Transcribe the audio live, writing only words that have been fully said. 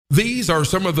These are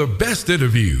some of the best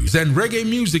interviews and reggae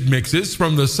music mixes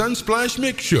from the Sunsplash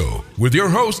Mix Show with your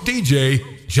host DJ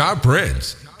Ja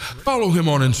Prince. Follow him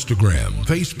on Instagram,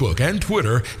 Facebook, and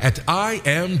Twitter at I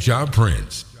Am Ja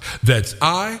Prince. That's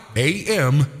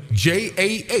IAMJAHPRINCE.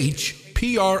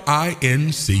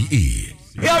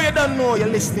 Yo, you don't know you're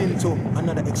listening to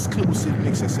another exclusive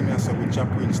mix with Ja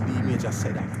Prince. D Major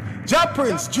said that. Ja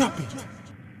Prince, drop it.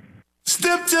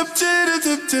 Step, tip, tip,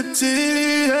 tip, tip, tip.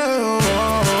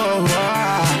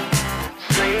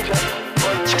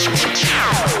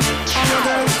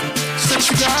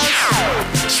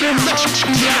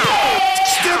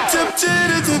 Step, tip, tip,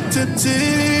 tip, tip, tip.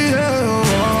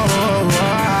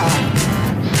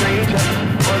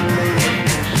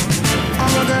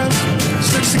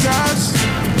 Sexy guys,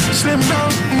 slim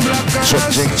down, black guys.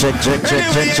 Check.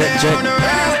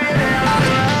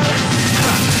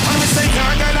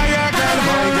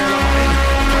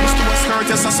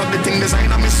 Yes, I saw the thing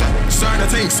design on me, certain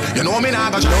things. You know me now,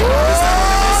 but yes,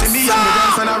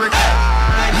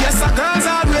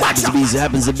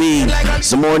 happens to be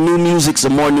some more new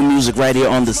music right here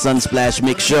on the Sunsplash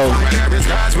Mix Show.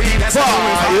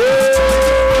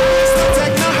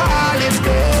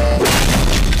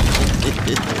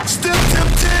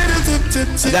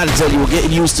 I gotta tell you, we're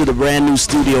getting used to the brand new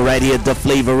studio right here at The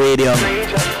Flavor Radio.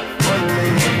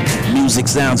 Music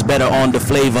sounds better on The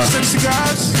Flavor.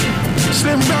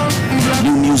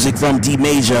 New music from D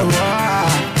Major.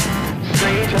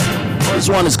 This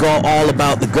one is called All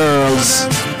About the Girls.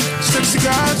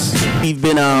 We've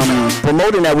been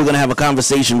promoting that we're going to have a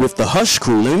conversation with the Hush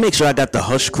crew. Let me make sure I got the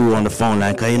Hush crew on the phone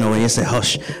line, because you know when you say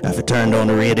Hush, I have to turn on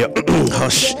the radio.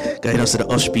 Hush, because you don't see the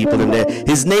Hush people in there.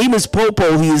 His name is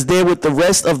Popo. He is there with the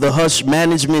rest of the Hush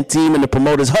management team and the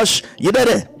promoters. Hush, you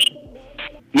there?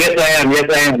 Yes, I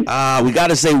am. We got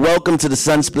to say welcome to the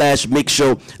Sunsplash Mix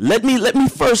Show. Let me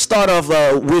first start off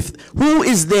with who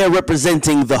is there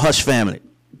representing the Hush family?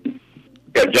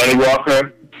 Got Johnny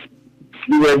Walker,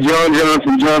 you got John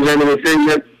Johnson, John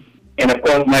Johnson, and of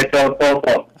course myself,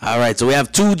 Popo. All right, so we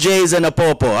have two J's and a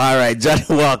Popo. All right, Johnny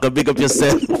Walker, big up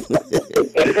yourself.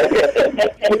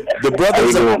 The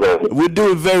brothers, we're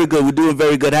doing very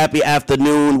good. Happy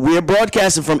afternoon. We're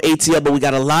broadcasting from ATL, but we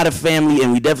got a lot of family,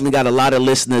 and we definitely got a lot of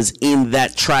listeners in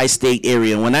that tri-state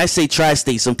area. And when I say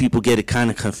tri-state, some people get it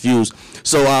kind of confused.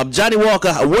 So, Johnny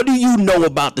Walker, what do you know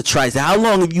about the tri-state? How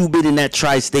long have you been in that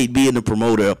tri-state being the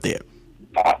promoter up there?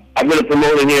 I've been a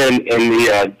promoter here in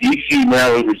the D.C.,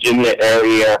 Maryland, Virginia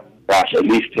area, gosh, at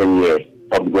least 10 years.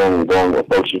 Probably going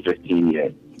approaching 15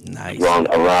 years. Nice. Around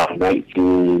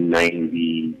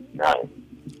 1999.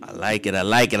 I like it. All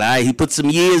right, he put some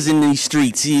years in these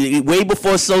streets. Way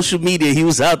before social media, he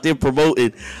was out there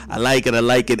promoting. I like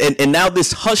it. And now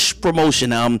this Hush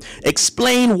promotion.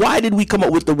 Explain, why did we come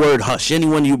up with the word Hush?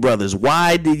 Anyone of you brothers,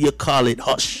 why did you call it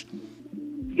Hush?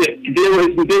 There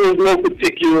was no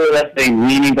particular, let's say,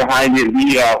 meaning behind it.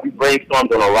 We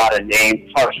brainstormed on a lot of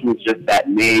names. Hush was just that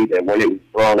name that when it was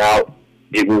thrown out,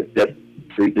 it was just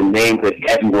the name that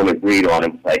everyone agreed on.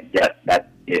 It was like, yes, that's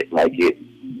it. Like it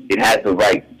had the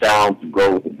right sound to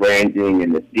go with the branding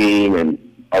and the theme and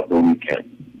of the weekend.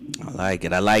 I like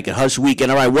it. Hush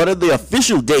Weekend. All right, what are the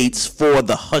official dates for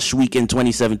the Hush Weekend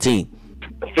 2017?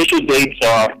 Official dates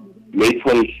are May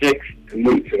 26th to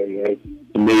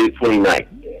May 29th.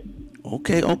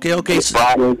 Okay.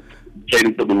 Friday, straight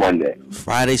into the Monday.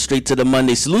 Friday, straight to the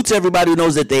Monday. Salute to everybody who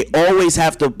knows that they always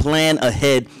have to plan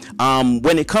ahead.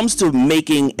 When it comes to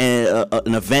making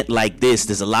an event like this,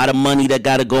 there's a lot of money that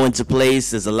got to go into place.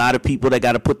 There's a lot of people that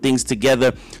got to put things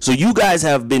together. So you guys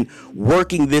have been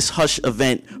working this Hush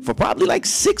event for probably like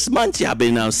 6 months. Y'all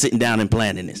been sitting down and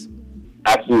planning this.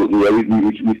 Absolutely. Yeah,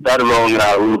 we started rolling it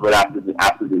out a little bit after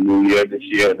the new year this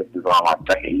year. This is our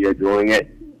second year doing it.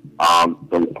 So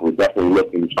we're definitely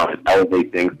looking to try to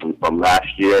elevate things from last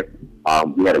year.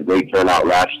 We had a great turnout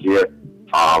last year.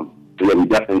 Yeah, we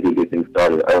definitely did get things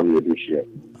started earlier this year.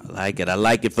 I like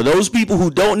it. For those people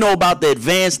who don't know about the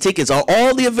advance tickets, are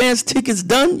all the advance tickets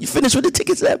done? You finished with the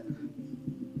tickets yet?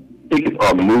 Tickets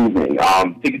are moving.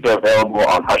 Tickets are available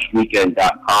on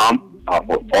hushweekend.com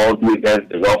for all the events.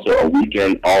 There's also a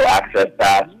weekend all-access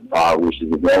pass, which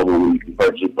is available where you can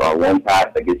purchase one pass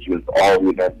that gets you into all the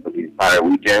events for the entire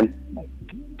weekend.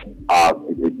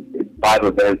 It's 5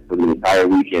 events for the entire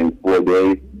weekend, 4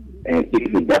 days. And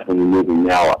tickets are definitely moving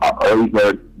now. Our early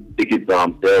bird ticket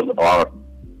sales are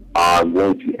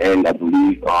going to end, I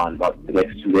believe, on about the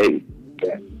next 2 days.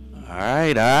 Yeah. All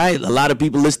right. A lot of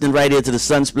people listening right here to the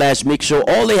Sunsplash Mix Show.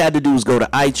 All they had to do was go to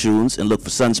iTunes and look for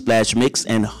Sunsplash Mix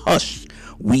and Hush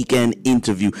weekend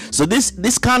interview. So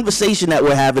this conversation that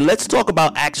we're having, let's talk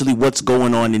about actually what's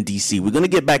going on in DC. We're going to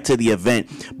get back to the event,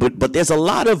 but there's a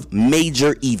lot of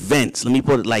major events. Let me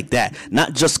put it like that.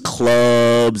 Not just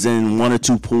clubs and 1 or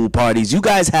 2 pool parties. You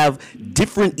guys have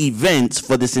different events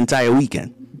for this entire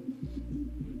weekend.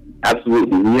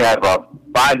 Absolutely. We have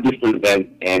 5 different events,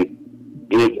 and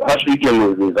Hush Weekend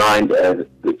was designed to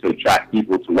attract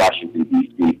people to Washington,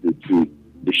 D.C.,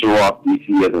 to show off D.C.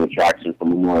 as an attraction for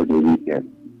Memorial Day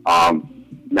weekend.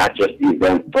 Not just the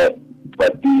event, but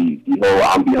the whole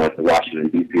ambiance of Washington,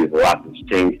 D.C. There's a lot that's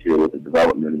changed here with the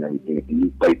development and everything. It's a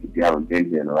new place. If you haven't been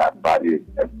here in the last 5 years,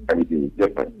 everything is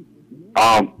different.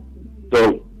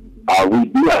 So we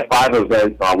do have 5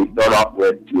 events. We start off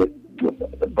with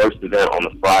the first event on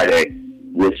the Friday,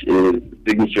 which is the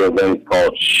signature event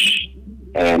called Shh,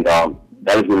 and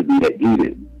that is going to be at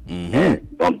Eden. Mm-hmm. And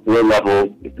on 4 levels,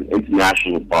 it's an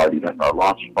international party. That's our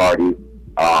launch party.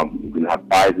 We're going to have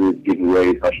prizes,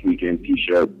 giveaways, Hush Weekend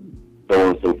T-shirts, so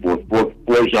on and so forth.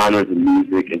 4 genres of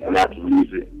music: international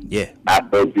music,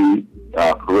 Afrobeat,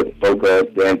 soca,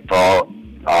 dancehall,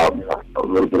 a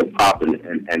little bit of pop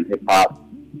and hip hop,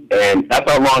 and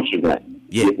that's our launch event.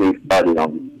 Yeah, get things started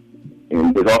on.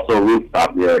 And there's also a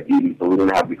rooftop there at Eden, so we're going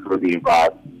to have the Caribbean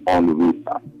vibe on the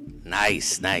rooftop.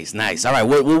 Nice. All right,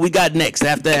 what we got next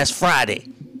after that's Friday?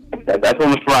 That's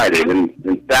on the Friday.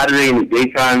 Then Saturday in the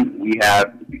daytime, we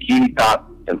have the Bikini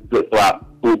Top and Flip Flop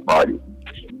pool party.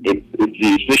 It's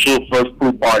the official first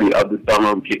pool party of the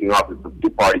summer. We're kicking off the pool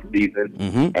party season,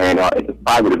 and it's a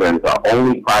private event. It's our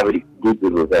only private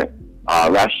exclusive event.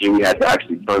 Last year, we had to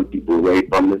actually turn people away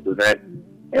from this event.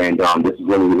 And this is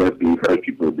one of the events we encourage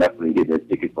people to definitely get their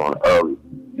tickets on early.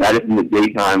 That is in the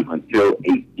daytime until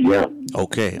 8 p.m.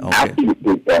 Okay. After the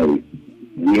pool party,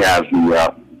 we have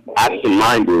the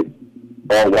absent-minded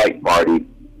all-white party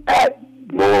at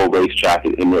Laurel Racetrack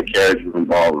in their carriage room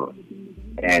ballroom.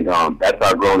 And that's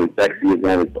our Grown and Sexy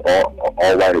event. It's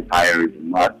all white attire is a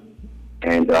must.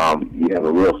 And we have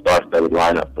a real star-studded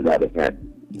lineup for that event.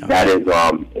 That is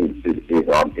our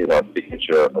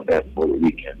signature event for the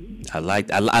weekend. I like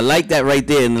that right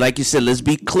there. And like you said, let's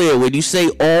be clear. When you say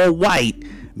all white,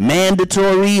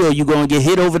 mandatory, or you gonna get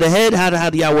hit over the head? How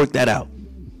do y'all work that out?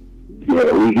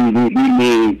 Yeah, we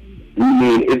mean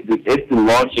it's the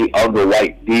launching of the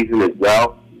white season as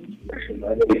well.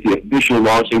 It's the official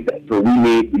launching, so we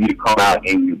need for you to come out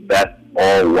in your best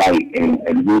all white and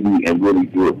really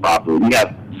do it properly. We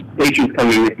have patrons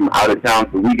coming in from out of town,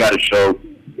 so we got to show.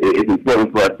 It's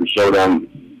important for us to show them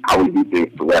how we do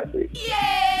things correctly.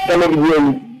 Some of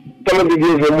the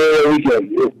games are Memorial Weekend.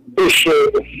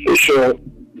 Official,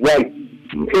 right?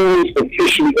 Pools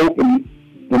officially open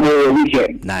Memorial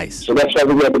Weekend. Nice. So that's why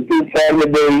we got the pool party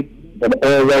today and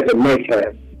all right at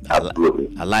nighttime.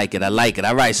 Absolutely. I like it.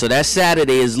 All right, so that's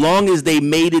Saturday. As long as they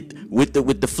made it with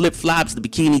the flip flops, the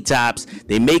bikini tops,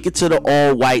 they make it to the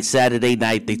all white Saturday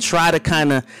night. They try to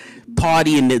kind of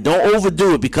party and they don't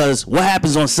overdo it, because what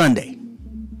happens on Sunday?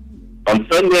 On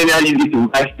Sunday now you get to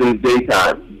rest in the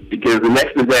daytime, because the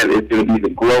next event is going to be the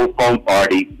Glow Foam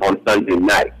Party on Sunday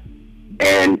night.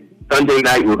 And Sunday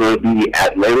night we're going to be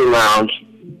at Labor Lounge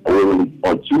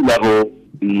on 2 levels.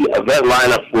 The event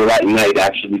lineup for that night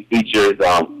actually features,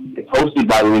 it's hosted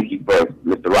by Linky First,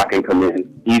 Mr. Rockin' Come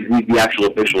In. He's the actual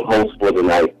official host for the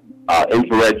night.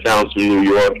 Infrared Sounds from New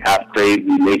York, Half Crazy,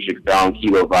 Matrix Sound,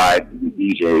 Kilo Vibe, the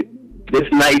DJs. This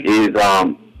night is,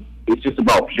 it's just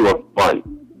about pure fun.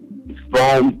 It's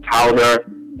foam, powder,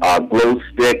 glow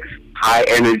sticks, high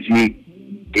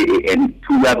energy, and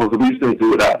 2 levels. We just don't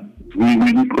do it up.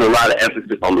 We put a lot of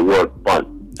emphasis on the word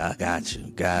fun. I got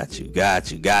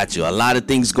you. A lot of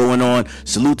things going on.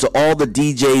 Salute to all the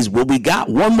DJs. Well, we got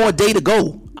one more day to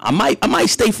go. I might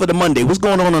stay for the Monday. What's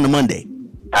going on the Monday?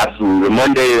 Absolutely. The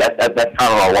Monday, that's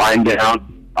kind of our wind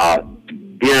down.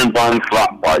 Beer and Bun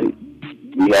Flop Party.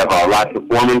 We have a live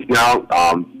performance now.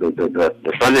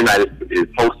 The Sunday night is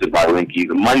hosted by Linky.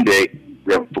 The Monday,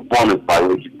 we have a performance by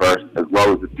Linky First, as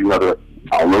well as a few other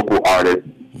local artists.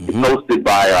 Mm-hmm. It's hosted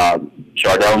by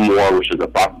Chardell Moore, which is a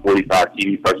Fox 45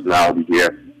 TV personality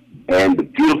here. And the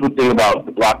beautiful thing about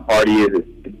the block party is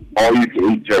it's all you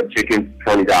can eat jerk chicken,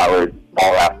 $20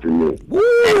 all afternoon.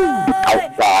 And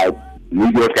outside,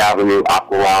 New York Avenue,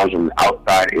 Aqua Lounge, in the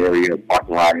outside area,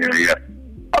 parking lot area.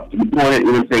 We're doing it,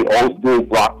 you know what I'm saying, old school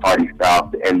block party style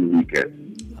to end the weekend.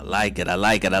 I like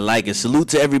it. Salute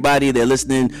to everybody. They're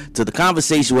listening to the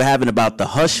conversation we're having about the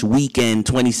Hush Weekend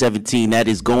 2017. That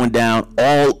is going down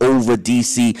all over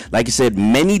DC. Like I said,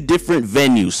 many different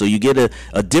venues, so you get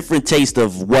a different taste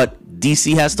of what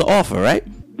DC has to offer, right?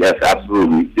 Yes,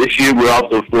 absolutely. This year we're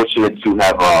also fortunate to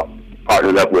have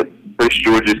partnered up with Prince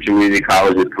George's Community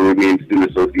College's Caribbean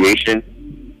Student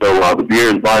Association. So the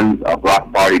Beer and Buns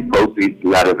block party proceeds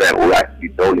from that event will actually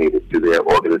be donated to their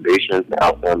organizations to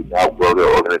help them grow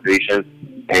their organizations.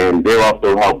 And they'll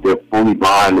also help. They're fully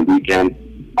behind the weekend.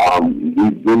 We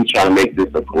really try to make this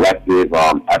a collective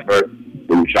effort.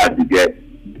 We try to get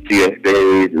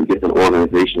CSAs and different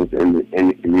organizations in the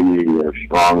community that are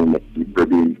strong in the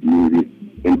Caribbean community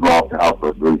involved to help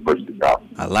us really push this out.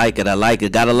 I like it.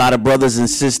 Got a lot of brothers and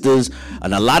sisters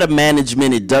and a lot of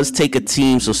management. It does take a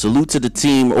team, so salute to the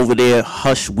team over there.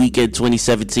 Hush Weekend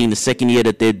 2017, the second year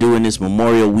that they're doing this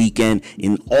Memorial Weekend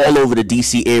in all over the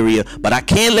DC area. But I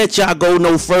can't let y'all go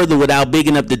no further without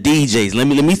bigging up the DJs.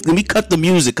 Let me cut the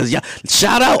music, because y'all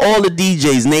shout out all the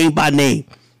DJs name by name.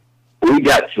 We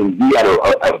got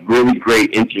a really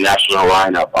great international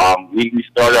lineup. We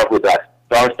started off with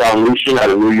Star Sound Lucian out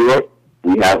of New York.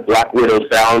 We have Black Widow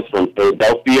Sounds from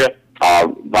Philadelphia,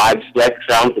 Vibe Flex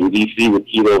Sound from DC with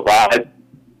Kilo Vibe,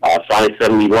 Sonic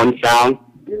 71 Sound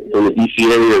from the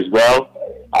DC area as well.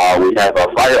 We have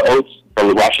Fire Oats from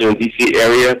the Washington DC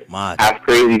area, Half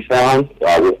Crazy Sound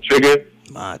with Trigger,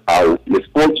 Miss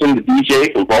Fortune, the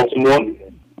DJ from Baltimore,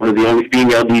 one of the only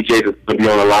female DJs that's going to be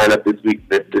on the lineup this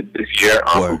year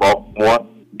from Baltimore.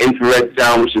 Infrared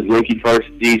Sound, which is Linky First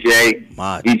DJ,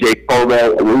 DJ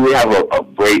Kola. We have a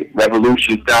great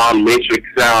Revolution Sound, Matrix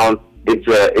Sound.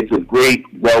 It's a great,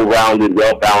 well-rounded,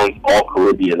 well-balanced,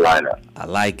 all-Caribbean lineup. I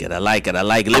like it. Let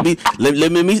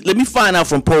me find out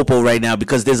from Popo right now,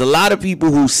 because there's a lot of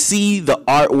people who see the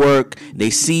artwork, they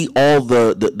see all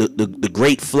the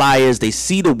great flyers, they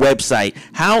see the website.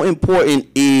 How important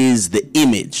is the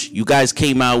image? You guys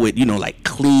came out with, like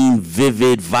clean,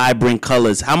 vivid, vibrant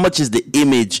colors. How much is the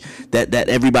image that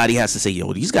everybody has to say,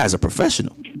 yo, these guys are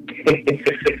professional?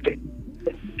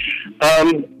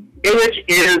 Image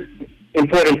is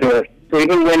important to us. So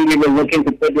even when we were looking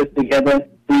to put this together,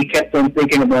 we kept on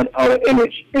thinking about our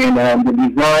image. And the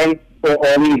design for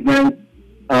all the events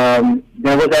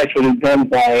that was actually done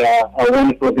by our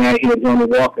wonderful guy here, Johnny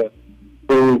Walker,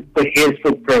 who put his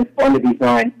footprint on the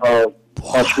design of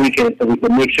Hush Weekend, so we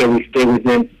can make sure we stay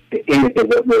within the image of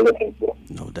what we're looking for.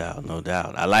 No doubt.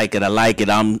 I like it.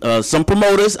 Some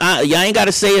promoters, y'all ain't got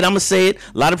to say it, I'm going to say it.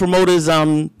 A lot of promoters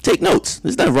take notes.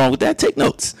 There's nothing wrong with that. Take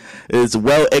notes. It's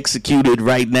well executed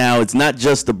right now. It's not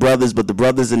just the brothers, but the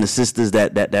brothers and the sisters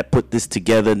that put this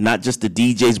together. Not just the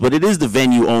DJs, but it is the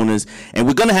venue owners. And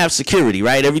we're going to have security,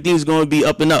 right? Everything's going to be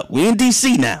up and up. We're in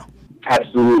DC now.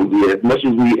 Absolutely. As much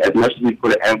as we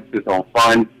put an emphasis on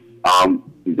fun,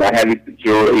 that heavy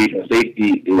security and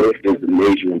safety is a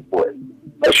major importance.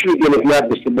 Hush Weekend is not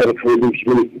just about the Caribbean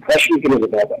community. Hush Weekend is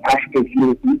about the African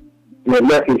community, the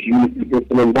American community.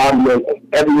 It's an embodiment of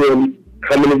everyone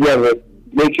coming together,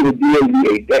 making the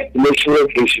DMV a destination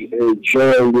location and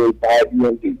enjoying the entire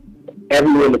DMV.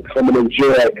 Everyone to come and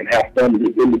enjoy and have fun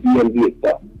within the DMV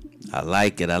itself. I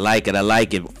like it.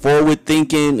 Forward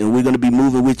thinking, and we're going to be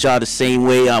moving with y'all the same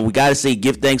way. We got to say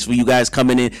give thanks for you guys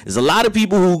coming in. There's a lot of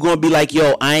people who are going to be like,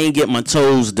 yo, I ain't get my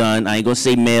toes done. I ain't going to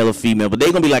say male or female, but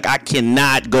they're going to be like, I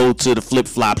cannot go to the Flip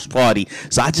Flops party,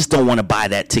 so I just don't want to buy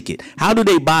that ticket. How do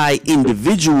they buy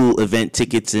individual event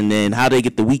tickets, and then how do they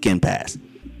get the weekend pass?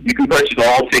 You can purchase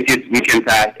all tickets, weekend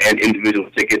pass, and individual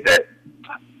tickets at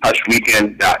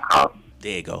hushweekend.com.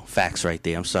 There you go. Facts right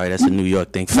there. I'm sorry, that's a New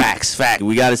York thing. Facts.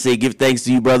 We got to say give thanks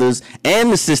to you brothers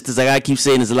and the sisters. I got to keep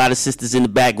saying there's a lot of sisters in the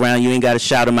background. You ain't got to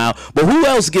shout them out. But who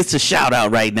else gets a shout out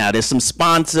right now? There's some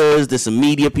sponsors. There's some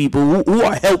media people who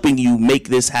are helping you make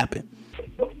this happen.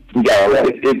 Yeah,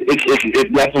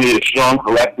 it's definitely a strong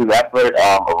collective effort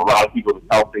of a lot of people that's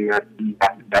helping us. We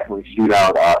have to definitely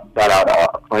shout out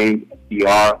Acclaimed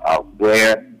PR,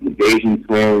 Blair, the Asian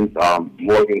Twins,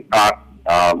 Morgan Cox,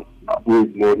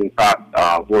 Morgan Cox,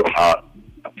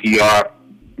 PR.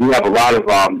 We have a lot of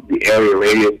the area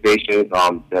radio stations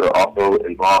that are also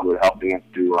involved with helping us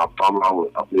to promo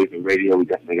with Uplifting Radio. We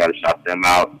definitely got to shout them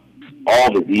out.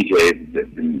 All the DJs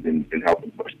that been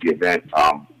helping push the event,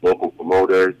 local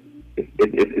promoters.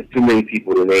 It's too many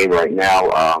people to name right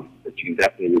now. But you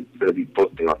definitely going to be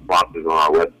posting our sponsors on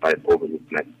our website over this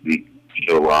next week to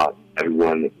show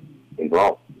everyone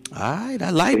involved. All right,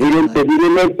 I like it. If you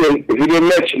didn't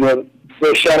mention them,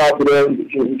 say shout out to them,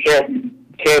 because we can't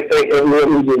thank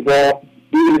everyone who's involved.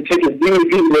 Even the people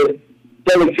that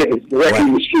selling tickets directly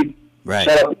in the street. Right.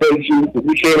 Shout out to them too, because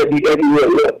we can't be everywhere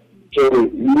else. So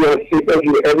we want to say thank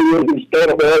you to everyone who's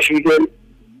started the Hush Weekend,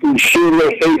 who's sharing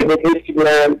their Facebook,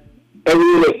 Instagram,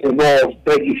 everyone that's involved.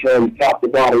 Thank you from top to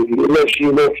bottom. If you didn't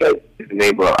mention your face.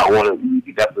 Neighbor,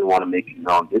 we definitely want to make it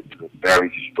known this is a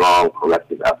very strong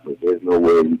collective effort. There's no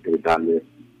way we could have done this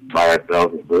by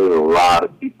ourselves. There's a lot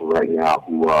of people right now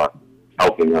who are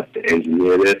helping us to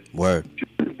engineer this. Word.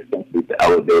 To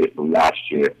elevate it from last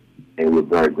year, and we're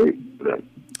very grateful for them.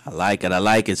 I like it. I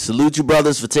like it. Salute you,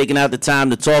 brothers, for taking out the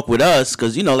time to talk with us.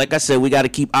 Because, you know, like I said, we got to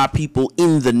keep our people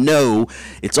in the know.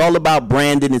 It's all about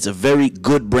branding. It's a very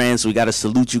good brand. So we got to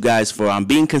salute you guys for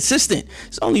being consistent.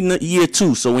 It's only year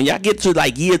 2. So when y'all get to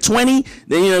like year 20,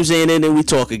 then, you know what I'm saying, then we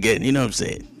talk again. You know what I'm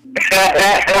saying?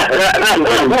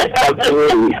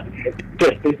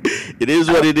 It is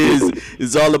what it is.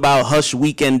 It's all about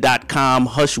hushweekend.com,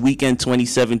 Hush Weekend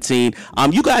 2017.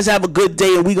 You guys have a good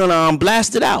day, and we're gonna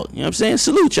blast it out. You know what I'm saying?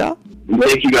 Salute, y'all.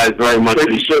 Thank you guys very much.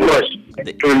 Thank you so much.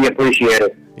 Truly appreciate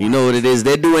it. You know what it is.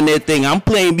 They're doing their thing. I'm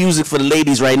playing music for the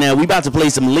ladies right now. We about to play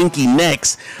some Linky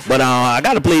next, but I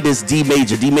gotta play this D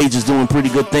Major. D Major's doing pretty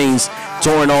good things,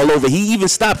 touring all over. He even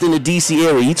stopped in the DC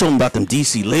area. He told me about them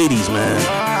DC ladies, man.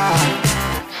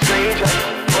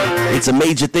 It's a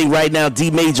major thing right now. D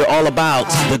Major, all about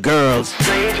the girls.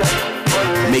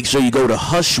 Make sure you go to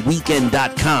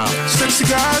hushweekend.com.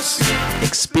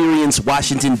 Experience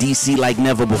Washington, D.C. like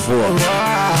never before.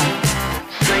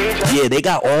 Yeah, they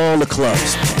got all the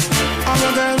clubs.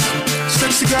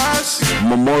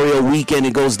 Memorial Weekend,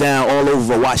 it goes down all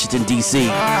over Washington, D.C.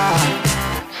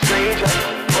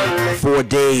 4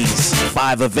 days,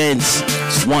 5 events,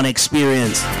 1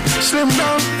 experience. Slim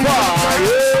down,